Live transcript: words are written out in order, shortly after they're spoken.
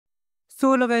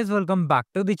So hello guys, welcome back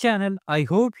to the channel. I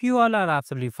hope you all are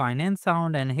absolutely fine and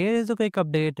sound, and here is a quick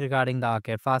update regarding the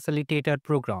Arcade Facilitator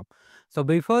program. So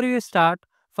before you start,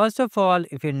 first of all,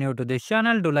 if you're new to this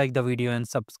channel, do like the video and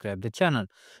subscribe the channel.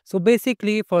 So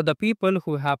basically, for the people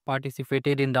who have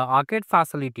participated in the Arcade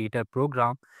Facilitator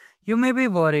program, you may be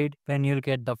worried when you'll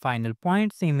get the final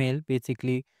points email,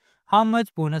 basically how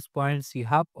much bonus points you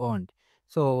have earned.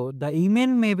 So the email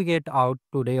may be get out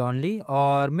today only,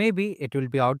 or maybe it will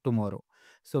be out tomorrow.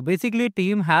 So basically,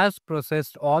 team has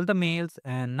processed all the mails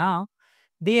and now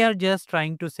they are just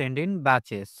trying to send in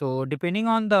batches. So depending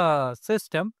on the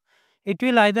system, it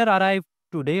will either arrive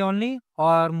today only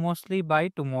or mostly by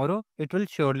tomorrow. It will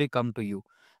surely come to you.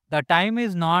 The time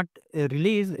is not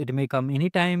released. It may come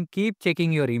anytime. Keep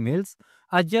checking your emails.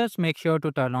 Just make sure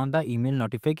to turn on the email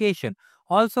notification.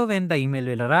 Also, when the email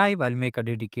will arrive, I'll make a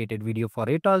dedicated video for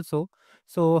it also.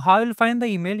 So how you'll find the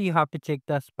email? You have to check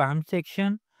the spam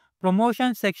section,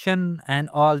 promotion section, and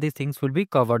all these things will be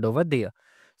covered over there.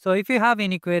 So if you have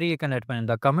any query, you can let me know in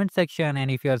the comment section. And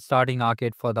if you are starting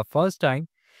Arcade for the first time,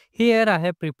 here I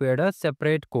have prepared a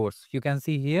separate course. You can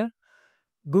see here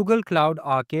Google Cloud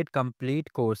Arcade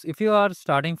Complete course. If you are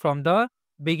starting from the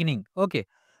beginning, okay.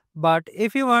 But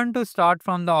if you want to start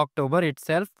from the October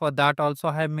itself, for that also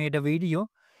I have made a video.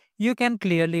 You can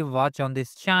clearly watch on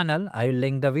this channel. I will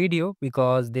link the video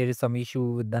because there is some issue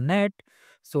with the net.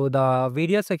 So the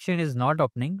video section is not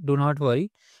opening. Do not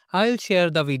worry. I'll share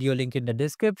the video link in the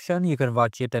description. You can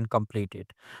watch it and complete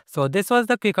it. So this was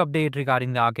the quick update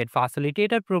regarding the Arcade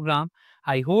Facilitator program.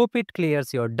 I hope it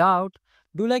clears your doubt.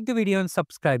 Do like the video and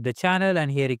subscribe the channel,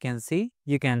 and here you can see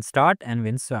you can start and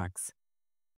win swags.